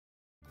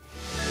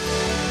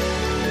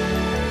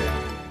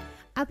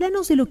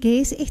Háblanos de lo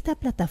que es esta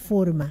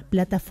plataforma,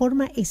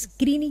 Plataforma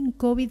Screening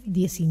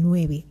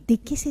COVID-19. ¿De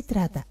qué se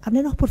trata?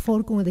 Háblanos por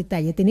favor con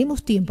detalle.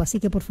 Tenemos tiempo,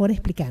 así que por favor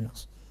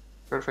explícanos.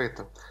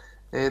 Perfecto.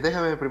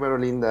 Déjame primero,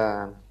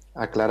 Linda,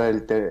 aclarar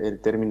el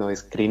término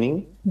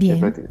screening, que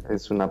Bien.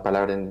 es una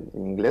palabra en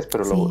inglés,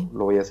 pero Sí.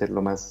 lo voy a hacer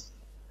lo más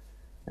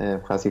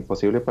fácil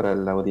posible para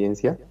la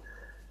audiencia.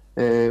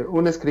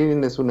 Un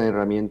screening es una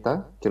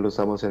herramienta que lo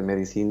usamos en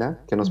medicina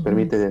que nos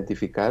permite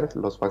identificar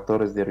los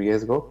factores de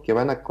riesgo que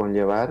van a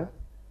conllevar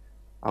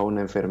a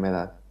una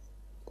enfermedad.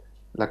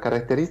 La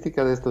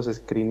característica de estos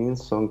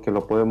screenings son que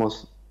lo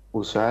podemos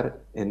usar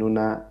en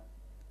una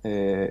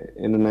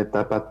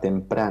etapa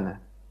temprana,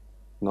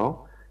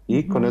 ¿no?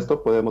 Y con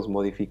esto podemos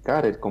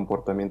modificar el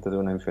comportamiento de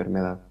una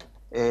enfermedad.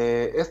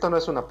 Esto no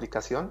es una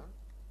aplicación,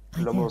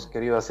 lo hemos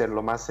querido hacer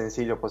lo más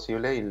sencillo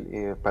posible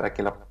y para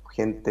que la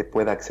gente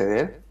pueda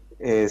acceder.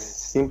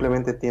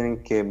 Simplemente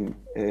tienen que,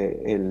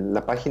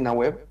 la página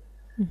web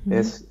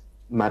es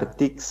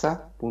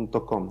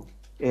martixa.com,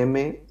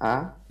 martixa.com.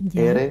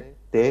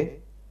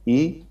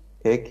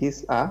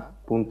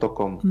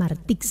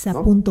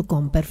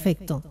 Martixa.com, ¿no?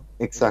 Perfecto.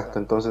 Exacto,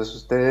 entonces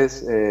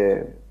ustedes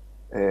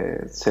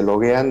se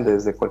loguean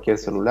desde cualquier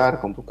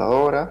celular,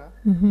 computadora,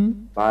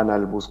 van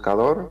al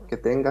buscador que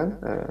tengan,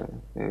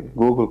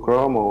 Google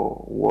Chrome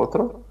u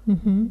otro,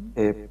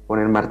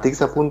 ponen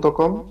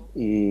martixa.com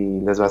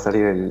y les va a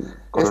salir el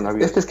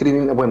coronavirus. Este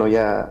screening, bueno,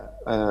 ya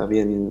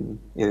bien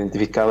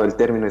identificado el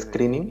término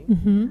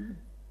screening.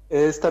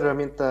 Esta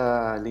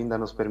herramienta, Linda,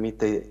 nos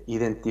permite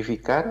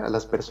identificar a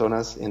las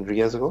personas en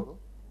riesgo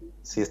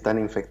si están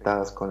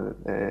infectadas con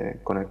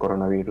el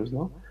coronavirus,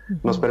 ¿no?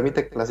 Nos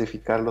permite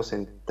clasificarlos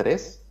en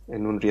tres: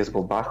 en un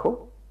riesgo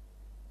bajo,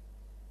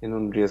 en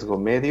un riesgo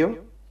medio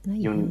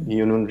y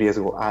en un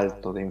riesgo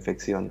alto de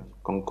infección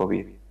con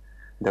COVID,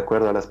 de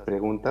acuerdo a las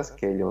preguntas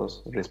que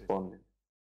ellos responden.